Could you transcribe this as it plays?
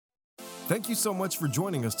Thank you so much for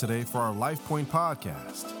joining us today for our LifePoint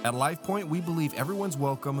podcast. At LifePoint, we believe everyone's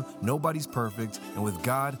welcome, nobody's perfect, and with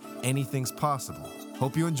God, anything's possible.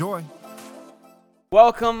 Hope you enjoy.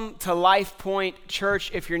 Welcome to LifePoint Church.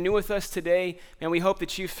 If you're new with us today, man, we hope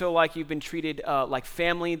that you feel like you've been treated like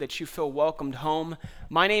family, that you feel welcomed home.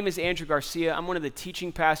 My name is Andrew Garcia. I'm one of the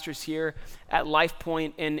teaching pastors here at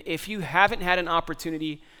LifePoint, and if you haven't had an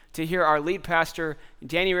opportunity to hear our lead pastor,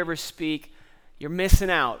 Danny Rivers, speak, you're missing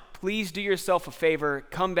out. Please do yourself a favor.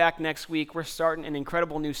 Come back next week. We're starting an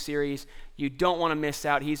incredible new series. You don't want to miss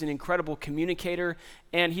out. He's an incredible communicator,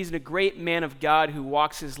 and he's a great man of God who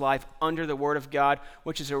walks his life under the Word of God,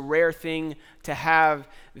 which is a rare thing to have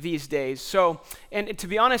these days. So, and to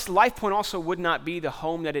be honest, LifePoint also would not be the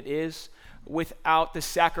home that it is without the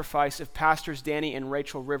sacrifice of Pastors Danny and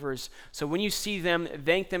Rachel Rivers. So when you see them,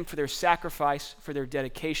 thank them for their sacrifice, for their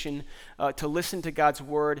dedication, to listen to God's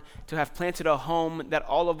word, to have planted a home that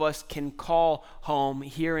all of us can call home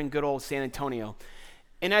here in good old San Antonio.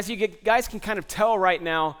 And as you guys can kind of tell right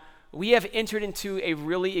now, we have entered into a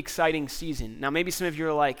really exciting season. Now maybe some of you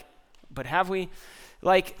are like, but have we?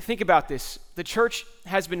 Like, think about this. The church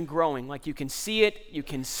has been growing. Like, you can see it, you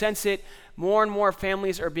can sense it. More and more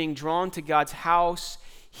families are being drawn to God's house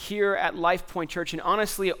here at LifePoint Church, and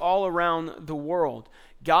honestly, all around the world.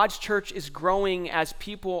 God's church is growing as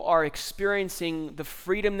people are experiencing the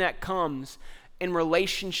freedom that comes in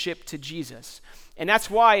relationship to Jesus. And that's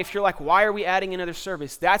why, if you're like, why are we adding another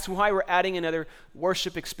service? That's why we're adding another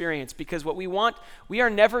worship experience, because what we want, we are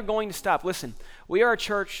never going to stop. Listen, we are a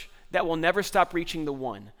church that will never stop reaching the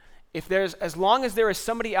one. As long as there is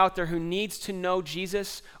somebody out there who needs to know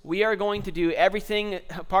Jesus, we are going to do everything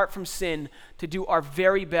apart from sin to do our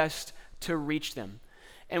very best to reach them.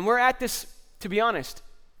 And we're at this, to be honest,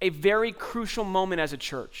 a very crucial moment as a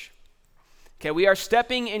church. Okay, we are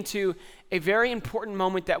stepping into a very important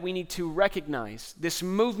moment that we need to recognize, this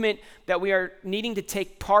movement that we are needing to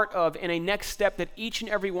take part of, and a next step that each and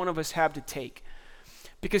every one of us have to take.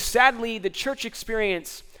 Because sadly, the church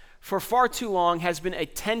experience for far too long has been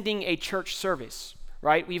attending a church service,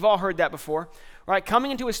 right? We've all heard that before, right?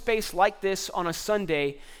 Coming into a space like this on a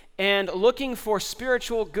Sunday and looking for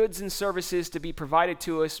spiritual goods and services to be provided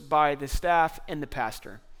to us by the staff and the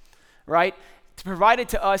pastor, right? To provide it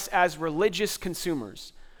to us as religious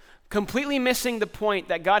consumers, completely missing the point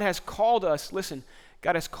that God has called us, listen,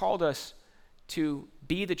 God has called us to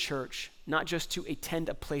be the church, not just to attend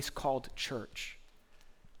a place called church.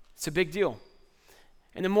 It's a big deal.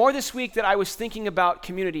 And the more this week that I was thinking about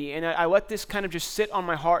community, and I let this kind of just sit on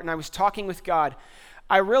my heart, and I was talking with God,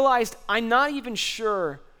 I realized I'm not even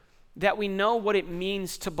sure that we know what it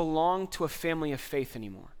means to belong to a family of faith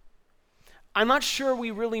anymore. I'm not sure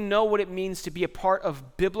we really know what it means to be a part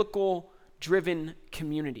of biblical-driven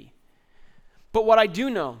community. But what I do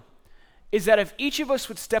know is that if each of us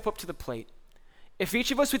would step up to the plate, if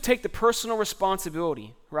each of us would take the personal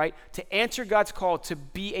responsibility, right, to answer God's call to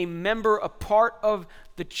be a member, a part of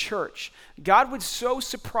the church, God would so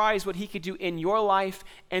surprise what he could do in your life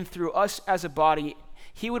and through us as a body.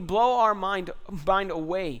 He would blow our mind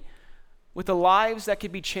away with the lives that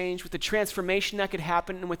could be changed, with the transformation that could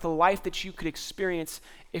happen, and with the life that you could experience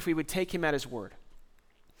if we would take him at his word.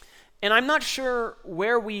 And I'm not sure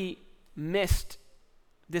where we missed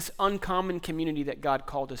this uncommon community that God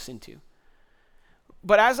called us into.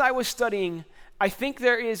 But as I was studying, I think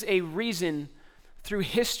there is a reason through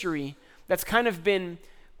history that's kind of been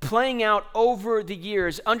playing out over the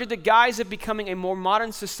years under the guise of becoming a more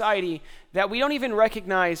modern society that we don't even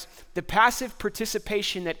recognize the passive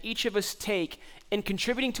participation that each of us take in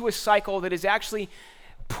contributing to a cycle that is actually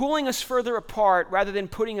pulling us further apart rather than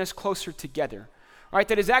putting us closer together, right?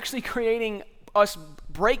 That is actually creating us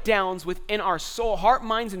breakdowns within our soul, heart,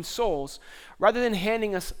 minds, and souls rather than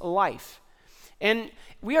handing us life. And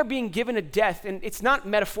we are being given a death, and it's not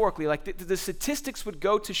metaphorically. Like the statistics would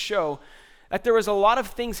go to show that there is a lot of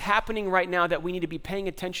things happening right now that we need to be paying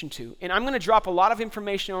attention to. And I'm going to drop a lot of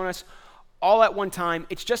information on us all at one time.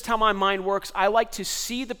 It's just how my mind works. I like to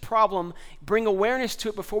see the problem, bring awareness to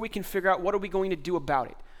it before we can figure out what are we going to do about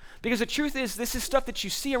it. Because the truth is, this is stuff that you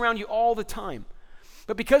see around you all the time.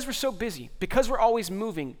 But because we're so busy, because we're always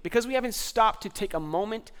moving, because we haven't stopped to take a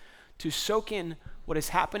moment to soak in what is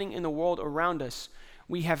happening in the world around us,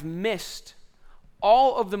 we have missed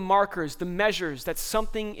all of the markers, the measures that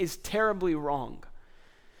something is terribly wrong.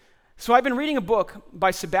 So I've been reading a book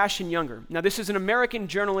by Sebastian Junger. Now, this is an American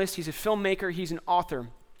journalist. He's a filmmaker. He's an author.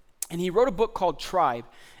 And he wrote a book called Tribe.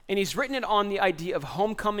 And he's written it on the idea of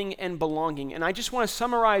homecoming and belonging. And I just want to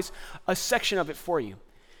summarize a section of it for you.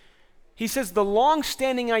 He says, the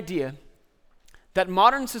long-standing idea that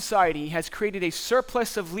modern society has created a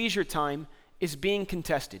surplus of leisure time is being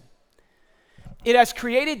contested. It has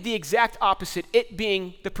created the exact opposite, it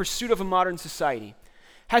being the pursuit of a modern society,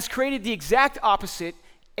 has created the exact opposite,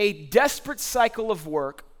 a desperate cycle of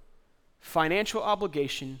work, financial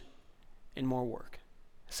obligation, and more work.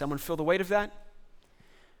 Someone feel the weight of that?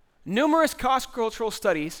 Numerous cross-cultural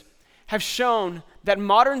studies have shown that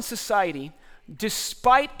modern society,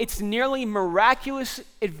 despite its nearly miraculous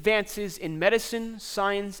advances in medicine,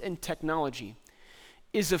 science, and technology,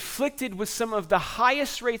 is afflicted with some of the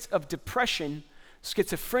highest rates of depression,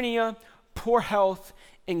 schizophrenia, poor health,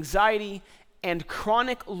 anxiety, and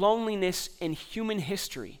chronic loneliness in human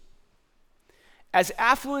history. As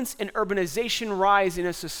affluence and urbanization rise in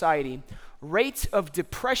a society, rates of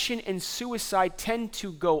depression and suicide tend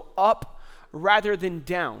to go up rather than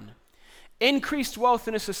down. Increased wealth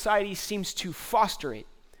in a society seems to foster it.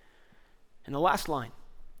 And the last line,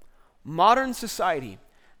 modern society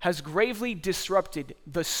has gravely disrupted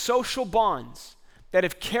the social bonds that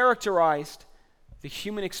have characterized the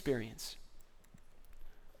human experience.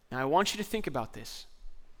 Now, I want you to think about this.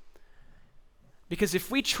 Because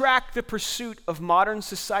if we track the pursuit of modern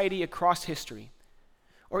society across history,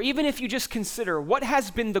 or even if you just consider what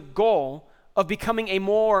has been the goal of becoming a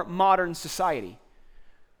more modern society,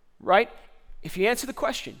 right? If you answer the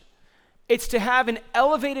question, it's to have an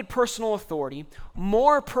elevated personal authority,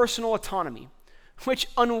 more personal autonomy, which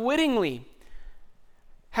unwittingly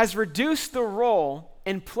has reduced the role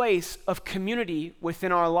and place of community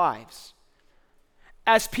within our lives.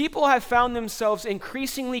 As people have found themselves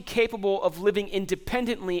increasingly capable of living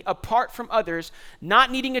independently apart from others, not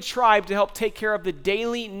needing a tribe to help take care of the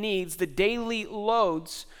daily needs, the daily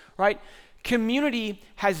loads, right? Community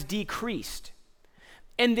has decreased.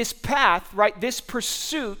 And this path, right, this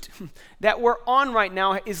pursuit that we're on right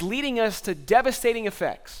now is leading us to devastating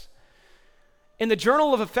effects. In the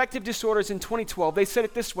Journal of Affective Disorders in 2012, they said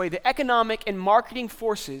it this way: the economic and marketing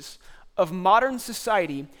forces of modern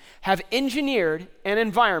society have engineered an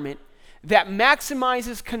environment that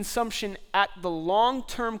maximizes consumption at the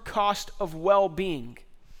long-term cost of well-being.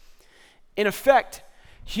 In effect,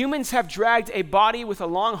 humans have dragged a body with a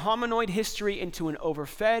long hominoid history into an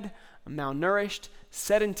overfed, malnourished,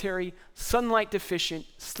 sedentary, sunlight deficient,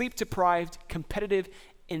 sleep deprived, competitive,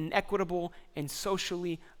 inequitable, and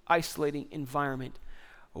socially isolating environment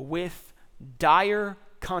with dire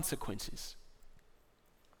consequences.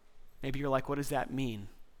 Maybe you're like, what does that mean?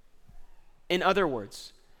 In other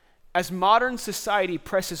words, as modern society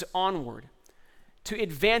presses onward to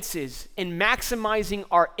advances in maximizing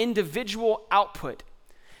our individual output,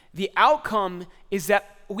 the outcome is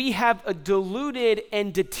that we have a diluted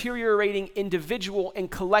and deteriorating individual and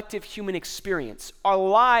collective human experience. Our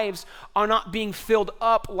lives are not being filled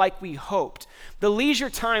up like we hoped. The leisure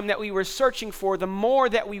time that we were searching for, the more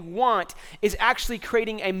that we want, is actually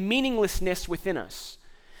creating a meaninglessness within us.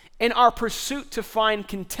 In our pursuit to find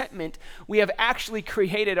contentment, we have actually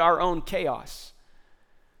created our own chaos.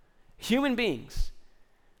 Human beings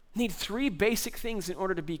need three basic things in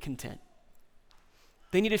order to be content.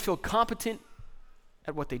 They need to feel competent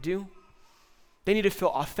at what they do. They need to feel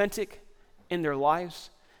authentic in their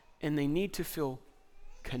lives. And they need to feel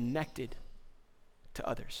connected to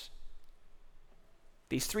others.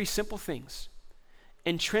 These three simple things,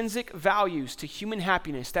 intrinsic values to human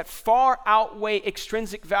happiness that far outweigh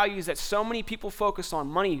extrinsic values that so many people focus on: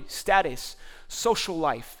 money, status, social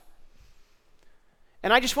life.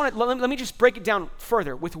 And I just want to, let me just break it down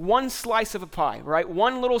further with one slice of a pie, right?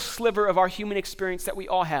 One little sliver of our human experience that we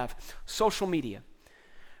all have: social media,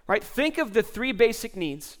 right? Think of the three basic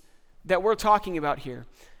needs that we're talking about here,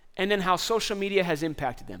 and then how social media has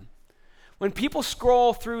impacted them. When people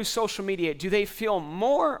scroll through social media, do they feel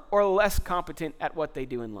more or less competent at what they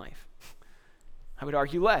do in life? I would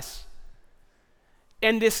argue less.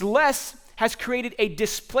 And this less has created a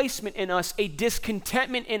displacement in us, a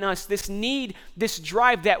discontentment in us, this need, this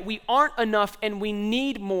drive that we aren't enough and we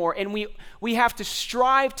need more, and we have to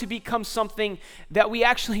strive to become something that we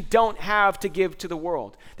actually don't have to give to the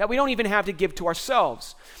world, that we don't even have to give to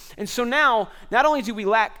ourselves. And so now, not only do we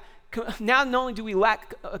lack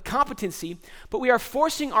competency, but we are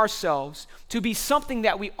forcing ourselves to be something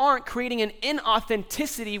that we aren't, creating an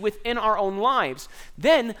inauthenticity within our own lives.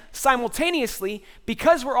 Then, simultaneously,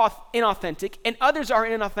 because we're inauthentic and others are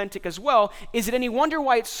inauthentic as well, is it any wonder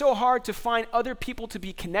why it's so hard to find other people to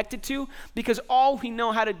be connected to? Because all we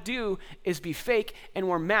know how to do is be fake and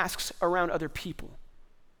wear masks around other people.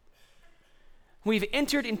 We've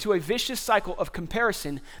entered into a vicious cycle of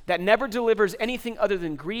comparison that never delivers anything other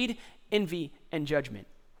than greed, envy, and judgment.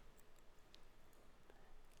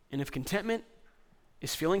 And if contentment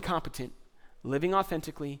is feeling competent, living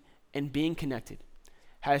authentically, and being connected.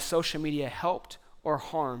 Has social media helped or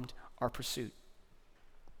harmed our pursuit?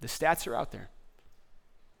 The stats are out there.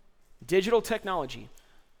 Digital technology,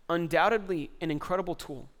 undoubtedly an incredible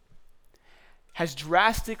tool, has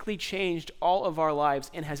drastically changed all of our lives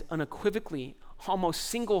and has unequivocally, almost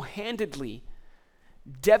single-handedly,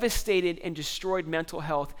 devastated and destroyed mental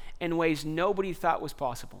health in ways nobody thought was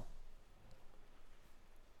possible.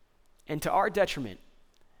 And to our detriment,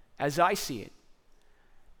 as I see it,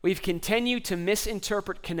 we've continued to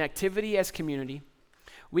misinterpret connectivity as community.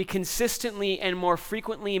 We consistently and more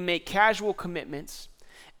frequently make casual commitments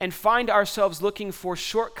and find ourselves looking for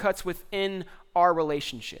shortcuts within our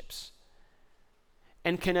relationships.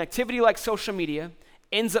 And connectivity like social media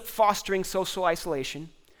ends up fostering social isolation.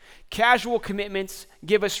 Casual commitments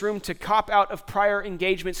give us room to cop out of prior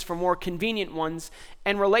engagements for more convenient ones,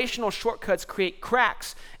 and relational shortcuts create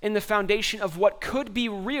cracks in the foundation of what could be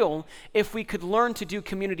real if we could learn to do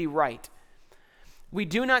community right. We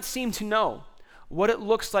do not seem to know what it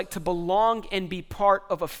looks like to belong and be part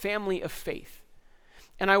of a family of faith.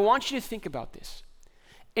 And I want you to think about this.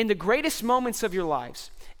 In the greatest moments of your lives,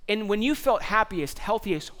 and when you felt happiest,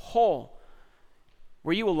 healthiest, whole,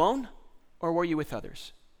 were you alone or were you with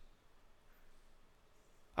others?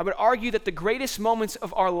 I would argue that the greatest moments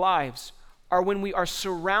of our lives are when we are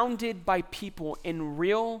surrounded by people in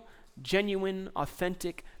real, genuine,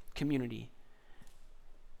 authentic community.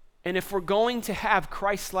 And if we're going to have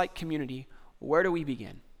Christ-like community, where do we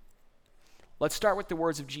begin? Let's start with the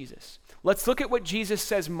words of Jesus. Let's look at what Jesus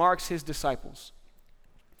says marks his disciples.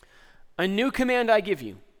 A new command I give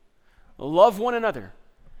you, love one another.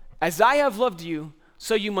 As I have loved you,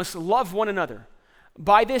 so you must love one another.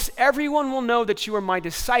 By this, everyone will know that you are my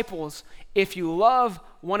disciples if you love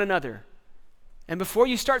one another. And before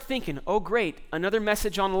you start thinking, oh great, another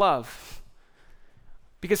message on love.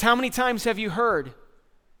 Because how many times have you heard,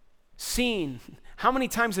 seen, how many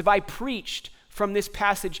times have I preached from this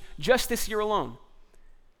passage just this year alone?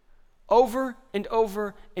 Over and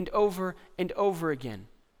over and over and over again.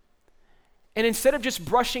 And instead of just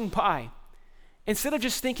brushing by, instead of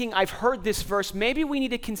just thinking, I've heard this verse, maybe we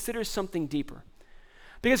need to consider something deeper.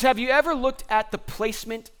 Because have you ever looked at the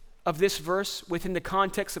placement of this verse within the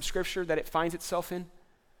context of Scripture that it finds itself in?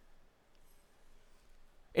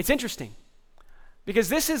 It's interesting, because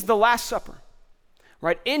this is the Last Supper,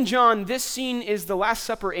 right? In John, this scene is the Last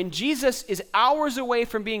Supper, and Jesus is hours away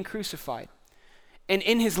from being crucified. And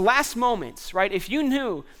in his last moments, right, if you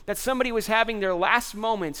knew that somebody was having their last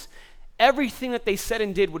moments, everything that they said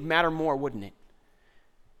and did would matter more, wouldn't it?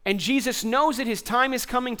 And Jesus knows that his time is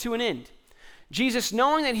coming to an end. Jesus,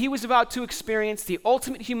 knowing that he was about to experience the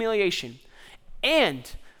ultimate humiliation and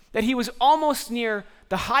that he was almost near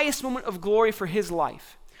the highest moment of glory for his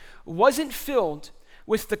life, wasn't filled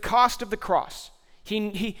with the cost of the cross.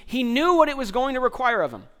 He knew what it was going to require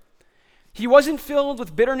of him. He wasn't filled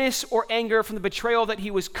with bitterness or anger from the betrayal that he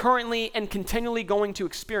was currently and continually going to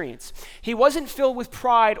experience. He wasn't filled with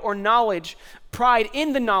pride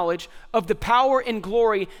in the knowledge of the power and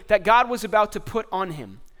glory that God was about to put on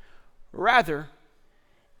him. Rather,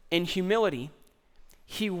 in humility,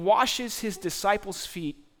 he washes his disciples'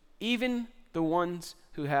 feet, even the ones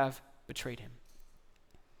who have betrayed him.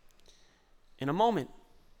 In a moment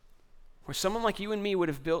where someone like you and me would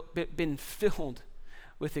have been filled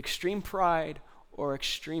with extreme pride or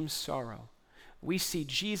extreme sorrow, we see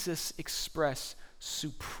Jesus express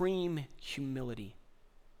supreme humility.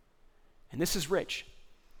 And this is rich,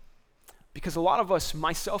 because a lot of us,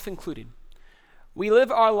 myself included, we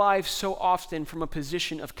live our lives so often from a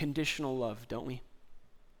position of conditional love, don't we?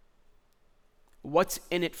 What's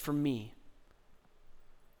in it for me?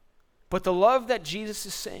 But the love that Jesus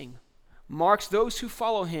is saying marks those who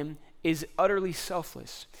follow him is utterly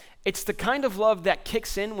selfless. It's the kind of love that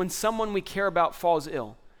kicks in when someone we care about falls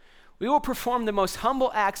ill. We will perform the most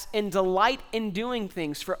humble acts and delight in doing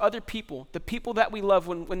things for other people, the people that we love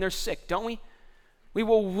when they're sick, don't we? We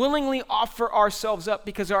will willingly offer ourselves up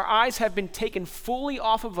because our eyes have been taken fully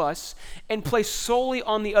off of us and placed solely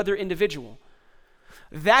on the other individual.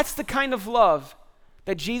 That's the kind of love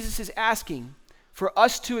that Jesus is asking for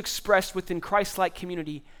us to express within Christ-like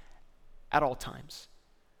community at all times.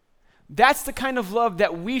 That's the kind of love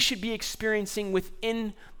that we should be experiencing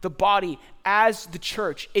within the body as the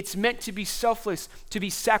church. It's meant to be selfless, to be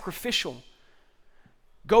sacrificial.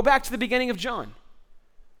 Go back to the beginning of John.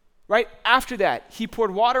 Right after that, he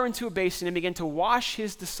poured water into a basin and began to wash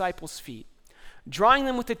his disciples' feet, drying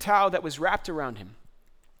them with the towel that was wrapped around him.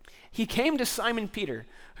 He came to Simon Peter,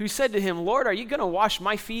 who said to him, Lord, are you going to wash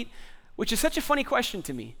my feet? Which is such a funny question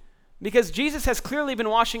to me, Because Jesus has clearly been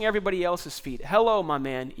washing everybody else's feet. Hello, my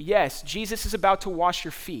man. Yes, Jesus is about to wash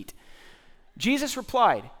your feet. Jesus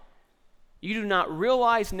replied, "You do not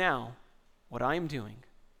realize now what I am doing,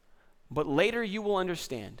 but later you will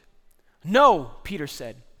understand." "No," Peter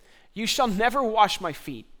said, "you shall never wash my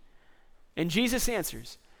feet." And Jesus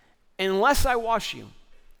answers, "Unless I wash you,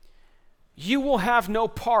 you will have no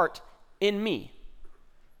part in me."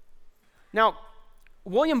 Now,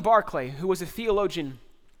 William Barclay, who was a theologian,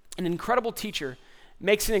 an incredible teacher,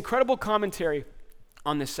 makes an incredible commentary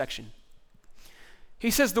on this section.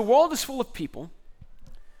 He says, the world is full of people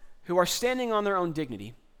who are standing on their own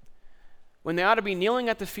dignity when they ought to be kneeling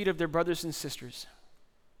at the feet of their brothers and sisters.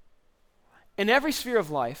 In every sphere of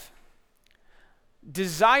life,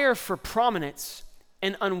 desire for prominence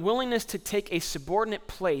and unwillingness to take a subordinate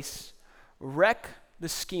place wreck the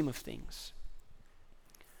scheme of things.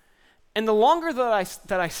 And the longer that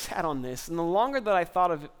I sat on this, and the longer that I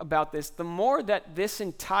thought about this, the more that this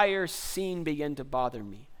entire scene began to bother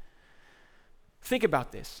me. Think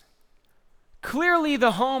about this. Clearly,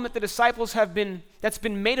 the home that the disciples that's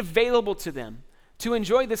been made available to them to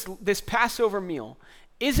enjoy this Passover meal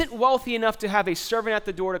isn't wealthy enough to have a servant at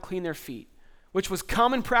the door to clean their feet, which was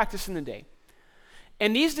common practice in the day.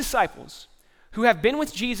 And these disciples, who have been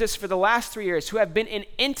with Jesus for the last 3 years, who have been in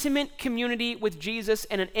intimate community with Jesus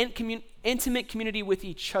and an intimate community with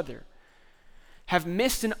each other, have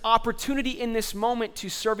missed an opportunity in this moment to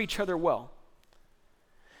serve each other well.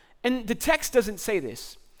 And the text doesn't say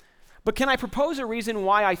this, but can I propose a reason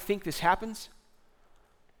why I think this happens?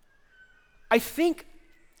 I think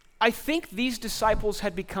these disciples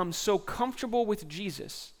had become so comfortable with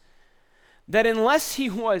Jesus that unless he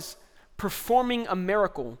was performing a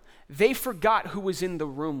miracle, they forgot who was in the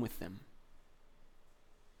room with them.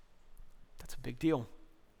 That's a big deal.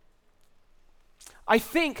 I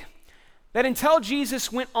think that until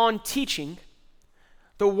Jesus went on teaching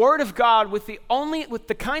the Word of God with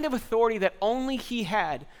the kind of authority that only he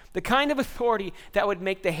had, the kind of authority that would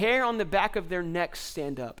make the hair on the back of their necks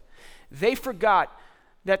stand up, they forgot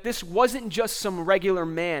that this wasn't just some regular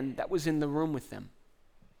man that was in the room with them.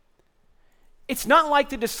 It's not like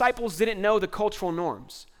the disciples didn't know the cultural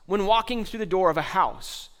norms when walking through the door of a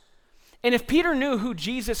house. And if Peter knew who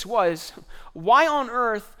Jesus was, why on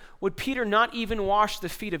earth would Peter not even wash the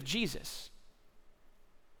feet of Jesus?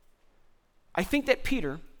 I think that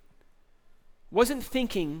Peter wasn't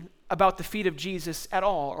thinking about the feet of Jesus at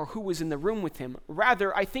all or who was in the room with him.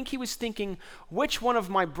 Rather, I think he was thinking, which one of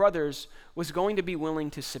my brothers was going to be willing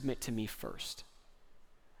to submit to me first?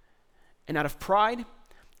 And out of pride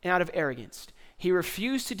and out of arrogance, he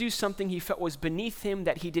refused to do something he felt was beneath him,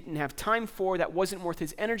 that he didn't have time for, that wasn't worth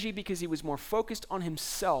his energy, because he was more focused on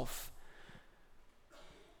himself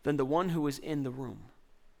than the one who was in the room.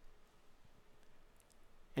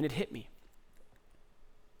 And it hit me.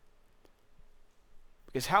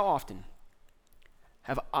 Because how often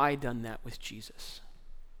have I done that with Jesus?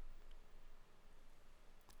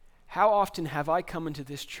 How often have I come into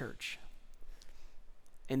this church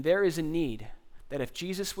and there is a need that if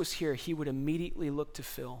Jesus was here, he would immediately look to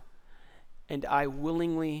fill, and I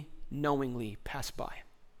willingly, knowingly pass by?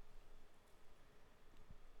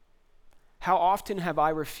 How often have I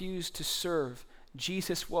refused to serve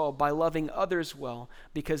Jesus well by loving others well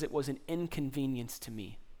because it was an inconvenience to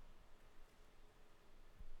me?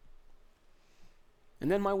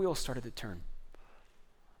 And then my wheels started to turn.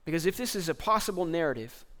 Because if this is a possible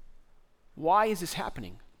narrative, why is this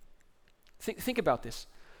happening? Think about this.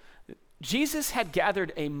 Jesus had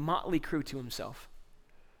gathered a motley crew to himself.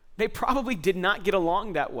 They probably did not get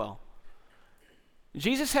along that well.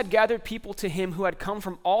 Jesus had gathered people to him who had come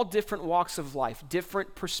from all different walks of life,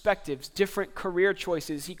 different perspectives, different career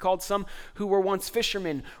choices. He called some who were once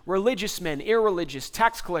fishermen, religious men, irreligious,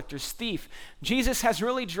 tax collectors, thief. Jesus has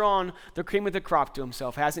really drawn the cream of the crop to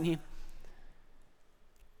himself, hasn't he?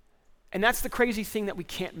 And that's the crazy thing that we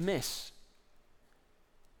can't miss.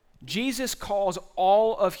 Jesus calls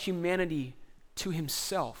all of humanity to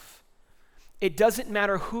himself. It doesn't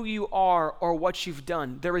matter who you are or what you've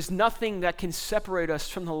done. There is nothing that can separate us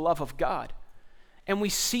from the love of God. And we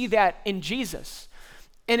see that in Jesus.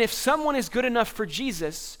 And if someone is good enough for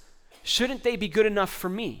Jesus, shouldn't they be good enough for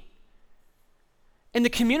me? And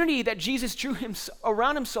the community that Jesus drew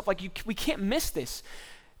around himself, we can't miss this.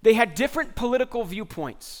 They had different political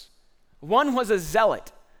viewpoints. One was a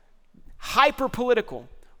zealot, hyper-political,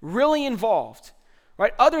 really involved,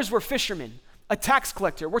 right? Others were fishermen, a tax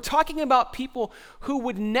collector. We're talking about people who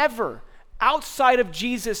would never, outside of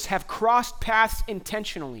Jesus, have crossed paths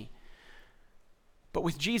intentionally. But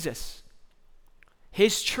with Jesus,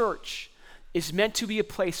 his church is meant to be a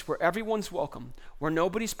place where everyone's welcome, where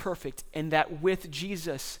nobody's perfect, and that with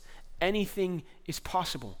Jesus, anything is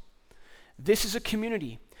possible. This is a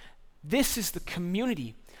community. This is the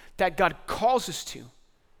community that God calls us to.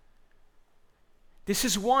 This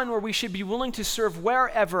is one where we should be willing to serve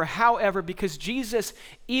wherever, however, because Jesus,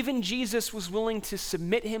 even Jesus, was willing to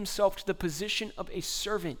submit himself to the position of a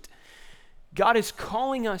servant. God is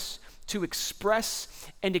calling us to express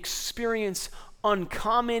and experience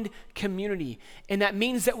uncommon community. And that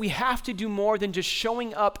means that we have to do more than just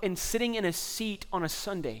showing up and sitting in a seat on a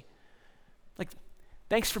Sunday. Like,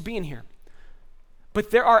 thanks for being here.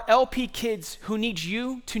 But there are LP kids who need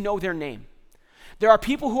you to know their name. There are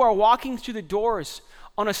people who are walking through the doors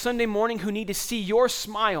on a Sunday morning who need to see your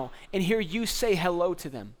smile and hear you say hello to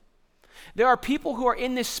them. There are people who are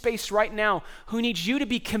in this space right now who need you to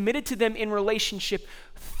be committed to them in relationship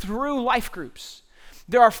through life groups.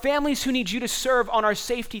 There are families who need you to serve on our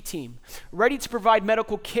safety team, ready to provide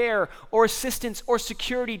medical care or assistance or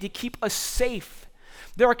security to keep us safe.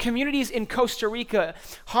 There are communities in Costa Rica,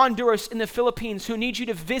 Honduras, and the Philippines who need you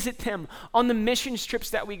to visit them on the mission trips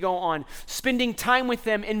that we go on, spending time with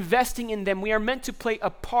them, investing in them. We are meant to play a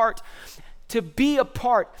part, to be a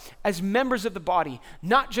part as members of the body,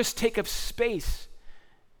 not just take up space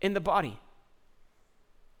in the body.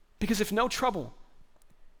 Because if no trouble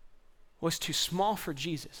was too small for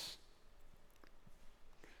Jesus,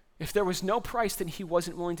 if there was no price that he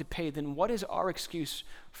wasn't willing to pay, then what is our excuse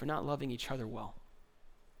for not loving each other well?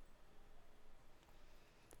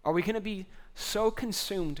 Are we going to be so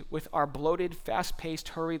consumed with our bloated, fast-paced,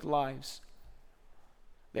 hurried lives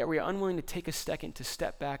that we are unwilling to take a second to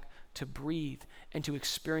step back, to breathe, and to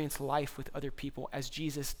experience life with other people, as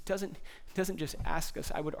Jesus doesn't just ask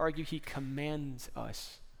us, I would argue he commands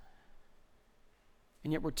us.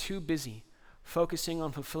 And yet we're too busy focusing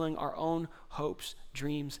on fulfilling our own hopes,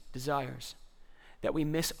 dreams, desires, that we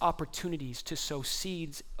miss opportunities to sow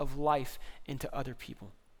seeds of life into other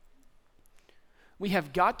people. We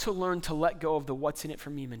have got to learn to let go of the what's in it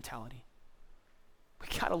for me mentality.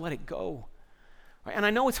 We got to let it go. Right? And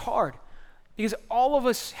I know it's hard because all of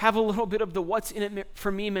us have a little bit of the what's in it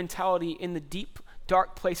for me mentality in the deep,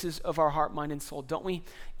 dark places of our heart, mind, and soul, don't we?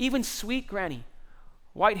 Even sweet granny,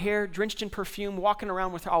 white hair, drenched in perfume, walking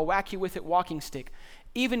around with her I'll whack you with it walking stick.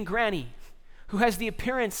 Even granny, who has the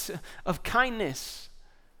appearance of kindness,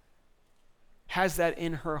 has that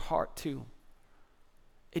in her heart too.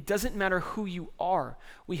 It doesn't matter who you are.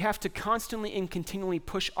 We have to constantly and continually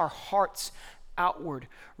push our hearts outward,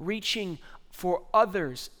 reaching for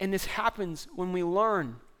others. And this happens when we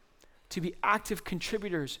learn to be active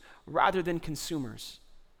contributors rather than consumers.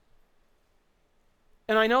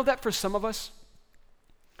 And I know that for some of us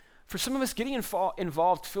getting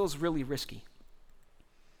involved feels really risky.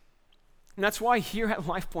 And that's why here at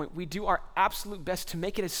LifePoint, we do our absolute best to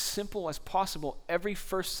make it as simple as possible. Every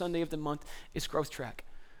first Sunday of the month is Growth Track.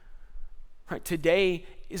 Right, today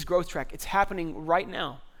is Growth Track. It's happening right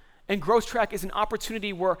now. And Growth Track is an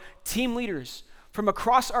opportunity where team leaders from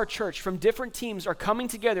across our church, from different teams, are coming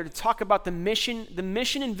together to talk about the mission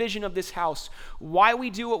and vision of this house, why we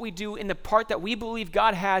do what we do, and the part that we believe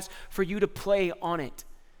God has for you to play on it.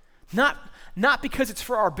 Not because it's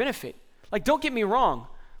for our benefit. Like, don't get me wrong.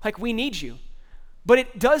 Like, we need you. But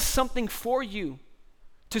it does something for you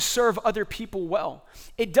to serve other people well.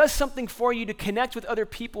 It does something for you to connect with other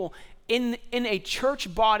people in a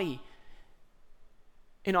church body,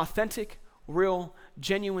 in authentic, real,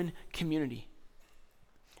 genuine community.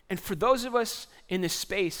 And for those of us in this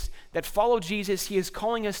space that follow Jesus, he is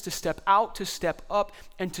calling us to step out, to step up,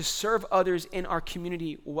 and to serve others in our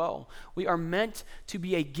community well. We are meant to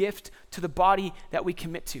be a gift to the body that we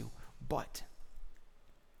commit to. But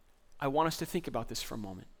I want us to think about this for a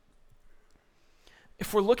moment.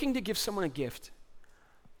 If we're looking to give someone a gift,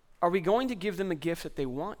 are we going to give them a gift that they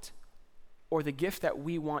want or the gift that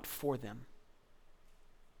we want for them?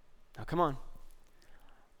 Now, come on.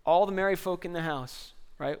 All the married folk in the house,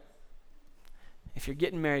 right? If you're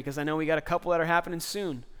getting married, because I know we got a couple that are happening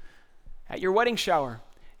soon. At your wedding shower,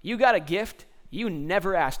 you got a gift you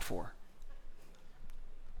never asked for.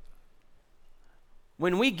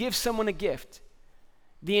 When we give someone a gift,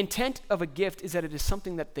 the intent of a gift is that it is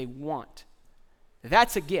something that they want.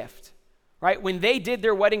 That's a gift, right? When they did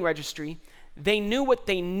their wedding registry, they knew what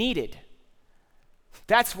they needed.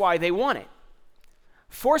 That's why they want it.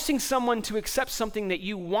 Forcing someone to accept something that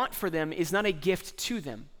you want for them is not a gift to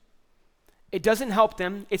them. It doesn't help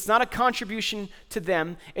them. It's not a contribution to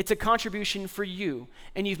them. It's a contribution for you.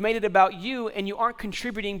 And you've made it about you, and you aren't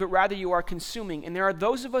contributing, but rather you are consuming. And there are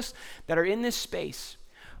those of us that are in this space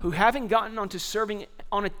who haven't gotten onto serving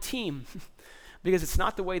on a team, because it's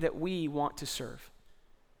not the way that we want to serve.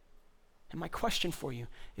 And my question for you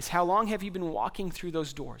is, how long have you been walking through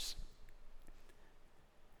those doors?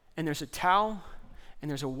 And there's a towel and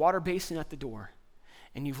there's a water basin at the door.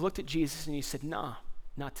 And you've looked at Jesus and you said, nah,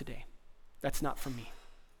 not today. That's not for me.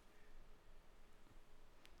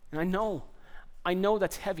 And I know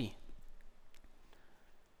that's heavy.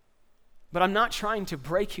 But I'm not trying to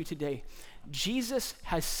break you today. Jesus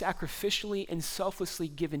has sacrificially and selflessly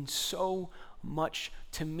given so much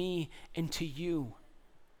to me and to you.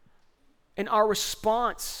 And our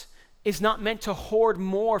response is not meant to hoard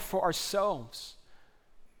more for ourselves.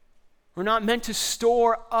 We're not meant to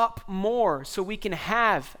store up more so we can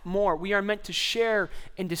have more. We are meant to share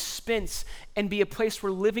and dispense and be a place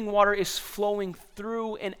where living water is flowing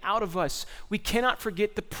through and out of us. We cannot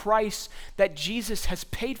forget the price that Jesus has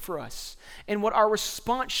paid for us and what our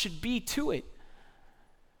response should be to it.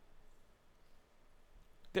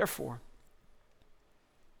 Therefore,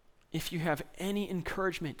 if you have any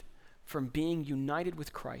encouragement from being united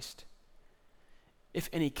with Christ, if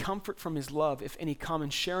any comfort from his love, if any common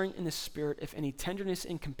sharing in the Spirit, if any tenderness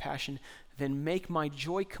and compassion, then make my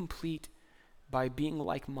joy complete by being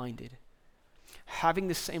like-minded, having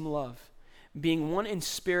the same love, being one in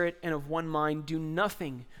spirit and of one mind. Do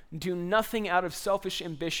nothing out of selfish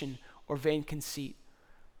ambition or vain conceit.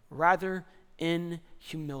 Rather, in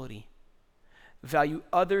humility, value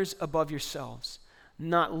others above yourselves,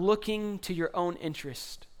 not looking to your own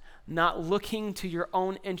interest,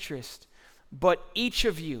 but each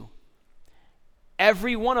of you,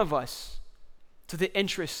 every one of us, to the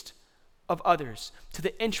interest of others, to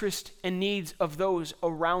the interest and needs of those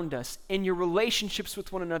around us. In your relationships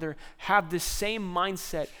with one another, have the same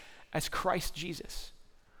mindset as Christ Jesus,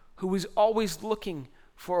 who was always looking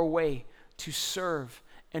for a way to serve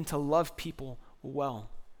and to love people well.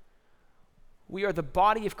 We are the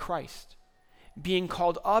body of Christ, being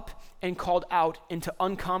called up and called out into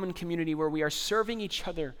uncommon community where we are serving each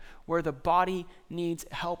other, where the body needs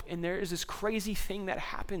help. And there is this crazy thing that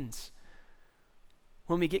happens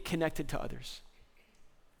when we get connected to others.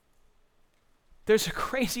 There's a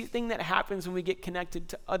crazy thing that happens when we get connected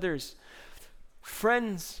to others.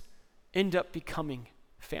 Friends end up becoming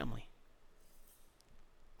family.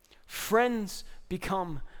 Friends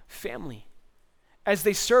become family. As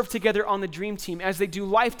they serve together on the dream team, as they do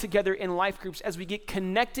life together in life groups, as we get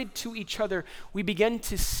connected to each other, we begin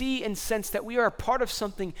to see and sense that we are a part of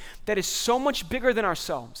something that is so much bigger than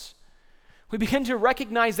ourselves. We begin to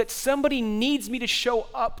recognize that somebody needs me to show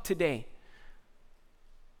up today.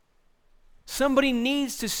 Somebody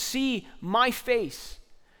needs to see my face,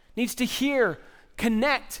 needs to hear,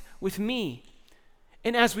 connect with me.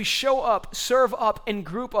 And as we show up, serve up, and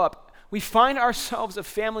group up, we find ourselves a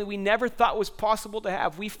family we never thought was possible to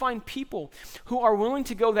have. We find people who are willing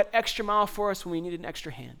to go that extra mile for us when we need an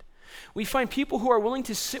extra hand. We find people who are willing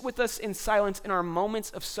to sit with us in silence in our moments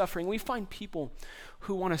of suffering. We find people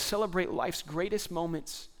who want to celebrate life's greatest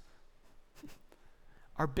moments,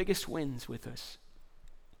 our biggest wins with us.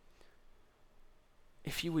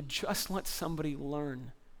 If you would just let somebody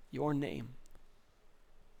learn your name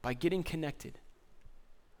by getting connected.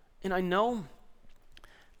 And I know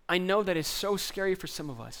that is so scary for some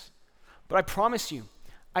of us, but I promise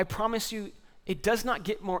you, it does not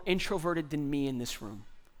get more introverted than me in this room.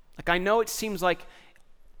 Like, I know it seems like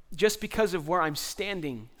just because of where I'm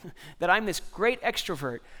standing, that I'm this great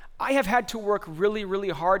extrovert. I have had to work really, really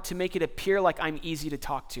hard to make it appear like I'm easy to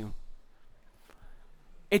talk to.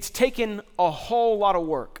 It's taken a whole lot of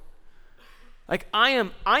work. Like, I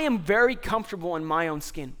am very comfortable in my own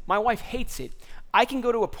skin. My wife hates it. I can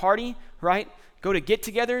go to a party, right? Go to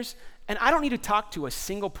get-togethers, and I don't need to talk to a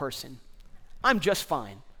single person. I'm just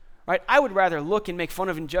fine, right? I would rather look and make fun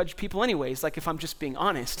of and judge people anyways, like if I'm just being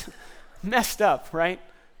honest. Messed up, right?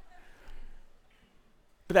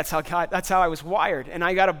 But that's how I was wired, and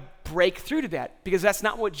I got to break through to that because that's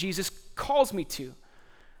not what Jesus calls me to.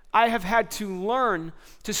 I have had to learn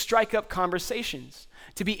to strike up conversations,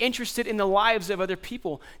 to be interested in the lives of other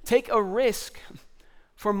people, take a risk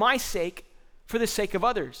for my sake, for the sake of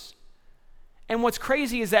others. And what's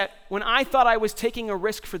crazy is that when I thought I was taking a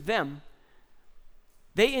risk for them,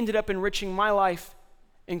 they ended up enriching my life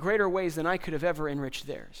in greater ways than I could have ever enriched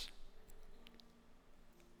theirs.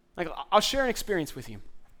 Like, I'll share an experience with you.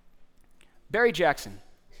 Barry Jackson,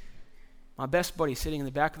 my best buddy sitting in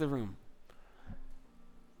the back of the room.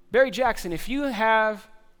 Barry Jackson, if you have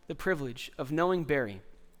the privilege of knowing Barry,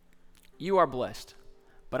 you are blessed.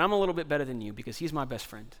 But I'm a little bit better than you because he's my best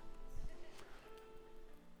friend.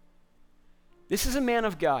 This is a man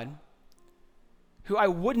of God who I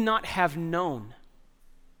would not have known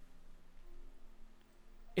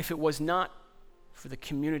if it was not for the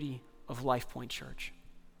community of Life Point Church.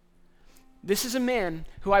 This is a man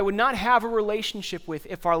who I would not have a relationship with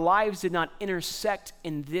if our lives did not intersect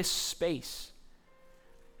in this space.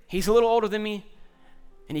 He's a little older than me,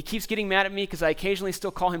 and he keeps getting mad at me because I occasionally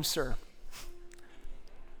still call him sir.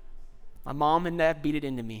 My mom and dad beat it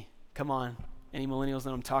into me. Come on, any millennials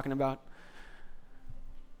that I'm talking about?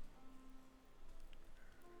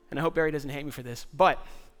 And I hope Barry doesn't hate me for this, but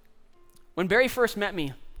when Barry first met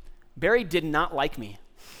me, Barry did not like me.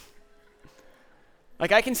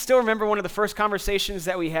 Like, I can still remember one of the first conversations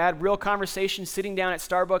that we had, real conversations, sitting down at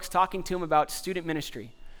Starbucks talking to him about student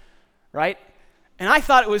ministry, right? And I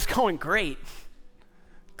thought it was going great.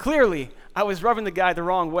 Clearly, I was rubbing the guy the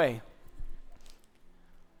wrong way.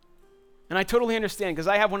 And I totally understand, because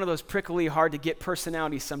I have one of those prickly, hard-to-get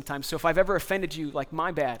personalities sometimes. So if I've ever offended you, like,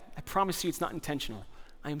 my bad. I promise you it's not intentional.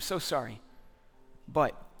 I am so sorry.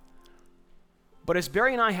 But as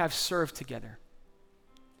Barry and I have served together,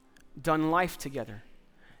 done life together,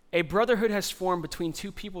 a brotherhood has formed between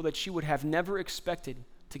two people that you would have never expected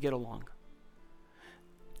to get along.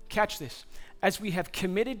 Catch this. As we have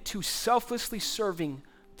committed to selflessly serving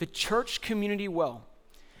the church community well,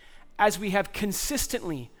 as we have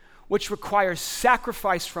consistently, which requires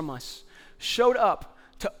sacrifice from us, showed up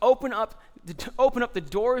to open up the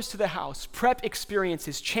doors to the house, prep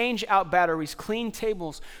experiences, change out batteries, clean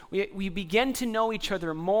tables. We begin to know each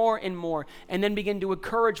other more and more, and then begin to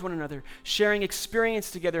encourage one another, sharing experience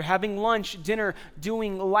together, having lunch, dinner,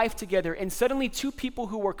 doing life together. And suddenly 2 people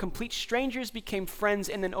who were complete strangers became friends,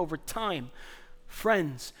 and then over time,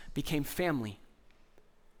 friends became family.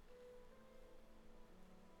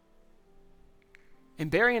 And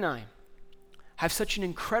Barry and I have such an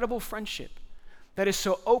incredible friendship that is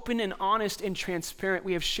so open and honest and transparent.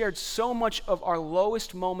 We have shared so much of our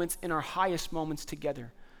lowest moments and our highest moments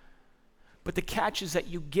together. But the catch is that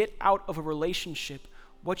you get out of a relationship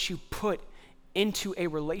what you put into a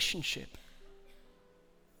relationship.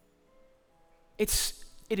 It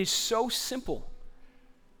is so simple,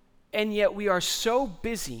 and yet we are so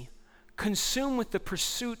busy, consumed with the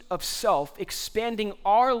pursuit of self, expanding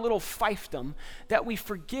our little fiefdom, that we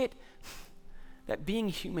forget that being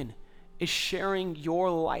human is sharing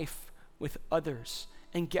your life with others.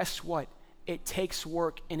 And guess what? It takes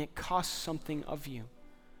work and it costs something of you.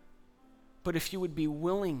 But if you would be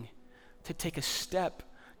willing to take a step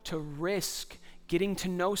to risk getting to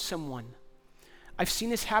know someone, I've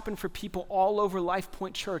seen this happen for people all over Life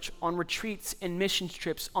Point Church, on retreats and mission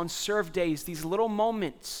trips, on serve days, these little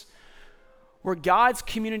moments where God's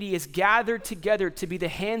community is gathered together to be the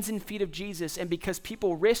hands and feet of Jesus. And because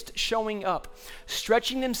people risked showing up,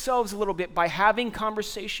 stretching themselves a little bit by having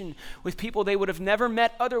conversation with people they would have never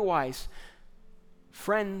met otherwise,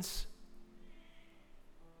 friends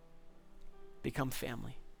become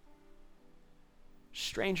family.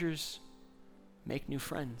 Strangers make new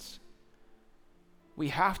friends. We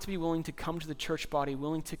have to be willing to come to the church body,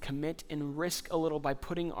 willing to commit and risk a little by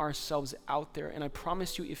putting ourselves out there. And I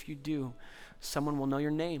promise you, if you do, someone will know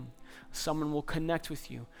your name. Someone will connect with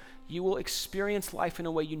you. You will experience life in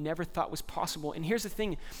a way you never thought was possible. And here's the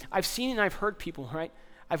thing. I've seen and I've heard people, right?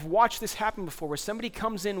 I've watched this happen before, where somebody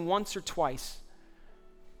comes in once or twice,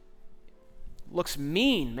 looks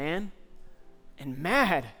mean, man, and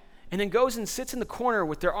mad, and then goes and sits in the corner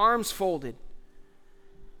with their arms folded,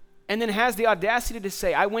 and then has the audacity to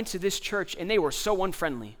say, I went to this church and they were so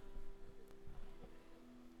unfriendly.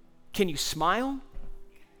 Can you smile?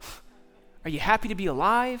 Are you happy to be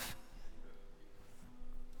alive?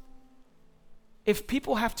 If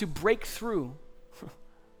people have to break through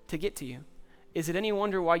to get to you, is it any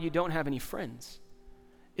wonder why you don't have any friends?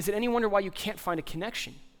 Is it any wonder why you can't find a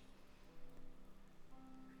connection?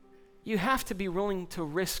 You have to be willing to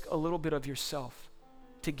risk a little bit of yourself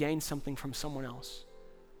to gain something from someone else.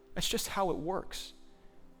 That's just how it works.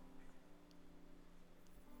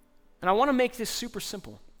 And I want to make this super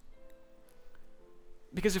simple.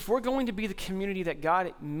 Because if we're going to be the community that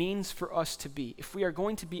God means for us to be, if we are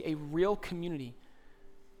going to be a real community,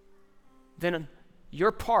 then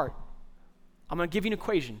your part, I'm going to give you an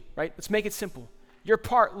equation, right? Let's make it simple. Your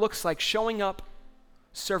part looks like showing up,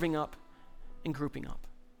 serving up, and grouping up.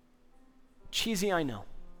 Cheesy, I know.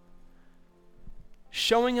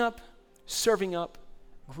 Showing up, serving up,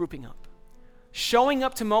 grouping up. Showing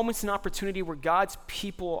up to moments and opportunity where God's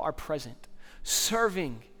people are present.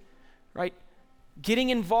 Serving, right? Getting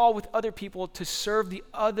involved with other people to serve the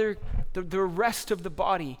rest of the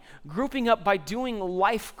body. Grouping up by doing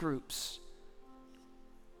life groups.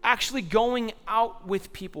 Actually going out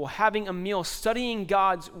with people, having a meal, studying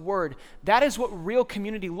God's word. That is what real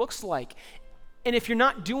community looks like. And if you're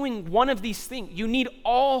not doing one of these things, you need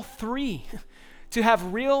all three to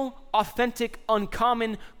have real, authentic,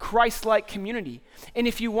 uncommon, Christ-like community. And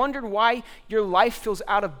if you wondered why your life feels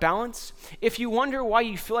out of balance, if you wonder why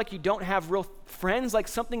you feel like you don't have real friends, like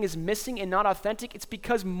something is missing and not authentic, it's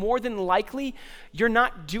because more than likely you're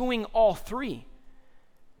not doing all three.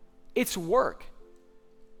 It's work.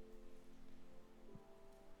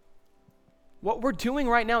 What we're doing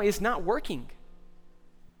right now is not working.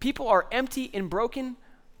 People are empty and broken.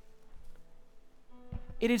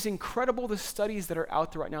 It is incredible the studies that are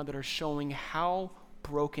out there right now that are showing how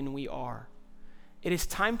broken we are. It is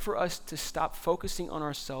time for us to stop focusing on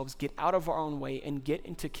ourselves, get out of our own way, and get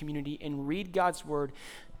into community and read God's word,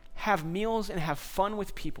 have meals and have fun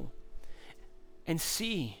with people, and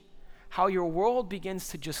see how your world begins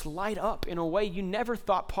to just light up in a way you never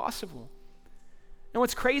thought possible. And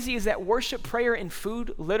what's crazy is that worship, prayer, and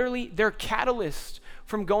food, literally, they're catalysts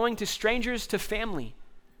from going to strangers to family.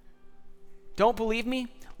 Don't believe me?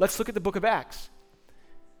 Let's look at the book of Acts.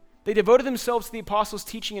 They devoted themselves to the apostles'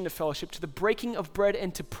 teaching and to fellowship, to the breaking of bread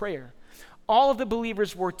and to prayer. All of the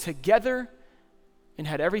believers were together and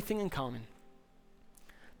had everything in common.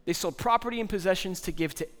 They sold property and possessions to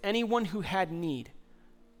give to anyone who had need.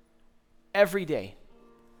 Every day,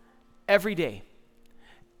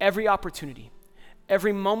 every opportunity,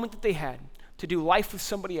 every moment that they had to do life with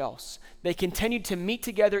somebody else. They continued to meet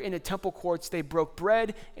together in the temple courts. They broke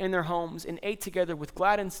bread in their homes and ate together with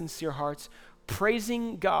glad and sincere hearts,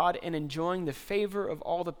 praising God and enjoying the favor of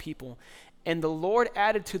all the people. And the Lord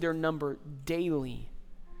added to their number daily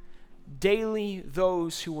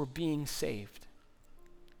those who were being saved.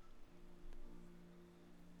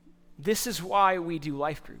 This is why we do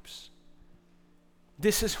life groups.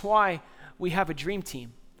 This is why we have a dream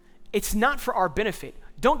team. It's not for our benefit.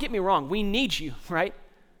 Don't get me wrong, we need you, right?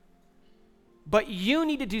 But you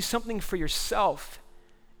need to do something for yourself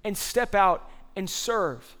and step out and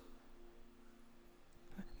serve.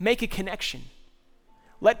 Make a connection.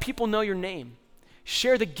 Let people know your name.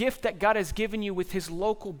 Share the gift that God has given you with his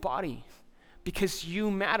local body, because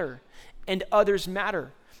you matter and others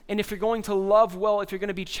matter. And if you're going to love well, if you're going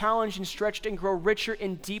to be challenged and stretched and grow richer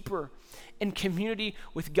and deeper in community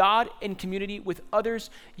with God and community with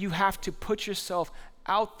others, you have to put yourself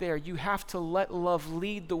out there. You have to let love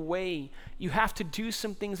lead the way. You have to do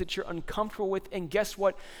some things that you're uncomfortable with. And guess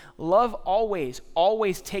what? Love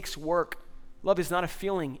always takes work. Love is not a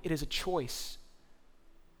feeling, it is a choice.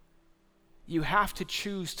 You have to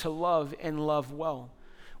choose to love and love well.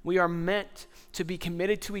 We are meant to be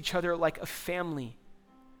committed to each other like a family.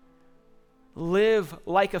 Live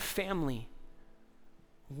like a family.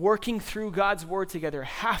 Working through God's word together,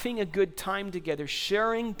 having a good time together,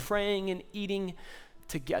 sharing, praying, and eating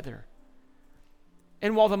together.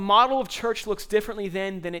 And while the model of church looks differently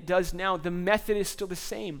then than it does now, the method is still the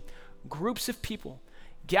same. Groups of people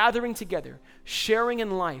gathering together, sharing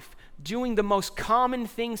in life, doing the most common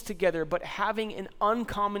things together, but having an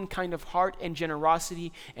uncommon kind of heart and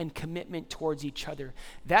generosity and commitment towards each other.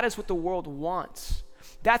 That is what the world wants.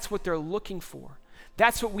 That's what they're looking for.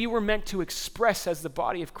 That's what we were meant to express as the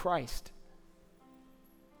body of Christ.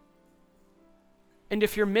 And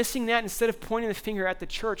if you're missing that, instead of pointing the finger at the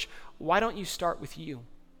church, why don't you start with you?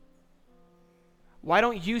 Why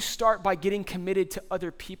don't you start by getting committed to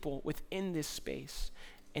other people within this space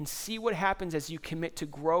and see what happens as you commit to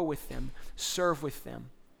grow with them, serve with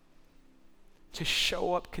them, to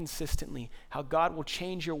show up consistently, how God will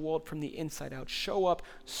change your world from the inside out. Show up,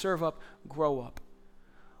 serve up, grow up.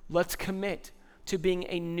 Let's commit to being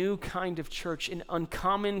a new kind of church, an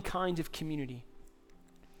uncommon kind of community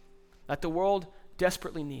that the world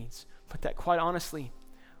desperately needs, but that quite honestly,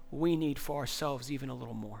 we need for ourselves even a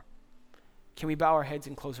little more. Can we bow our heads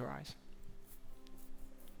and close our eyes?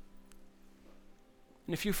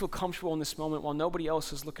 And if you feel comfortable in this moment while nobody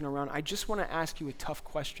else is looking around, I just want to ask you a tough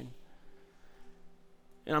question.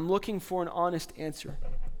 And I'm looking for an honest answer.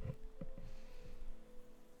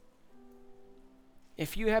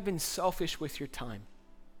 If you have been selfish with your time,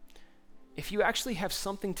 if you actually have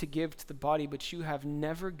something to give to the body, but you have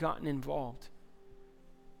never gotten involved,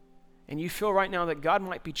 and you feel right now that God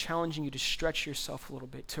might be challenging you to stretch yourself a little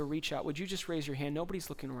bit, to reach out, would you just raise your hand? Nobody's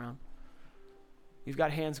looking around. You've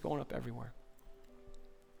got hands going up everywhere.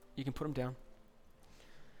 You can put them down.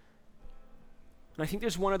 And I think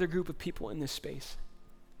there's one other group of people in this space.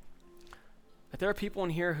 That there are people in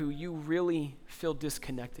here who you really feel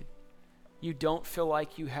disconnected. You don't feel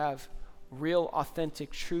like you have real,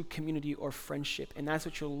 authentic, true community or friendship, and that's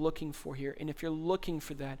what you're looking for here. And if you're looking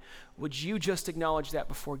for that, would you just acknowledge that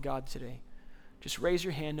before God today? Just raise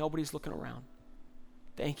your hand. Nobody's looking around.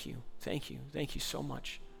 Thank you. Thank you. Thank you so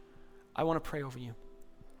much. I want to pray over you.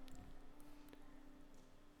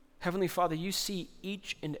 Heavenly Father, you see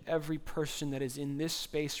each and every person that is in this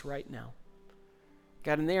space right now.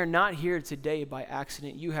 God, and they are not here today by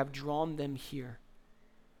accident. You have drawn them here.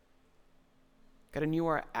 God, and you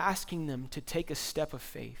are asking them to take a step of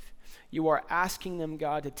faith. You are asking them,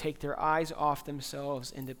 God, to take their eyes off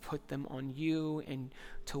themselves and to put them on you and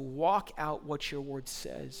to walk out what your word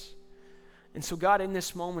says. And so, God, in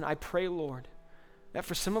this moment, I pray, Lord, that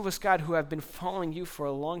for some of us, God, who have been following you for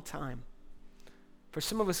a long time, for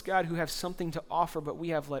some of us, God, who have something to offer, but we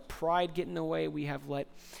have let pride get in the way, we have let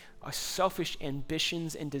our selfish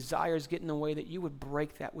ambitions and desires get in the way, that you would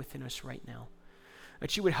break that within us right now.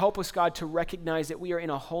 That you would help us, God, to recognize that we are in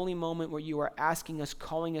a holy moment where you are asking us,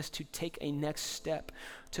 calling us to take a next step,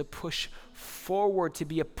 to push forward, to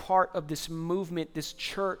be a part of this movement, this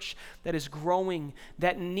church that is growing,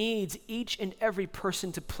 that needs each and every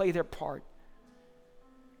person to play their part.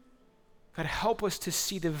 God, help us to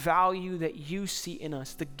see the value that you see in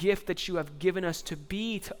us, the gift that you have given us to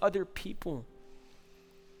be to other people.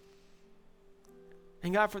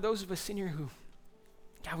 And God, for those of us in here who,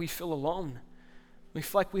 God, we feel alone. We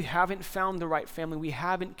feel like we haven't found the right family. We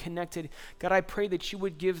haven't connected. God, I pray that you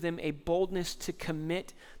would give them a boldness to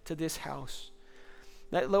commit to this house.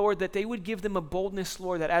 That, Lord, that they would give them a boldness,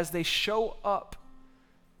 Lord, that as they show up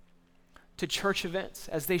to church events,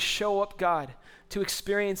 as they show up, God, to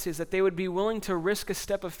experiences, that they would be willing to risk a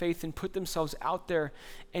step of faith and put themselves out there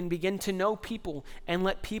and begin to know people and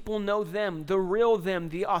let people know them, the real them,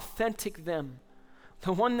 the authentic them,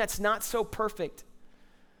 the one that's not so perfect.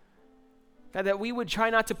 God, that we would try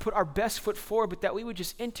not to put our best foot forward, but that we would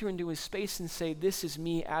just enter into his space and say, this is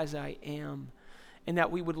me as I am. And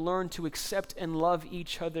that we would learn to accept and love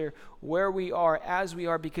each other where we are, as we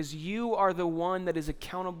are, because you are the one that is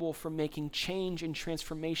accountable for making change and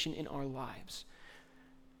transformation in our lives.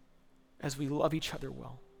 As we love each other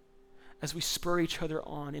well, as we spur each other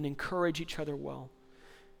on and encourage each other well.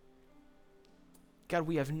 God,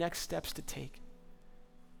 we have next steps to take.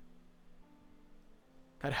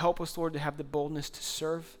 God, help us, Lord, to have the boldness to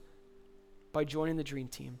serve by joining the Dream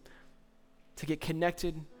Team, to get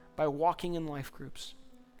connected by walking in life groups,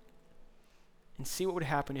 and see what would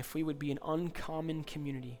happen if we would be an uncommon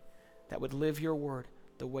community that would live your word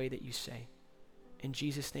the way that you say. In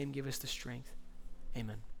Jesus' name, give us the strength.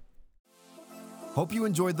 Amen. Hope you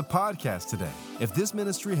enjoyed the podcast today. If this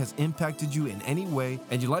ministry has impacted you in any way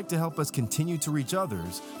and you'd like to help us continue to reach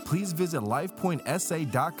others, please visit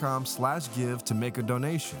lifepointsa.com/give to make a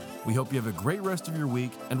donation. We hope you have a great rest of your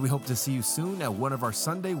week, and we hope to see you soon at one of our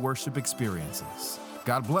Sunday worship experiences.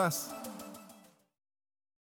 God bless.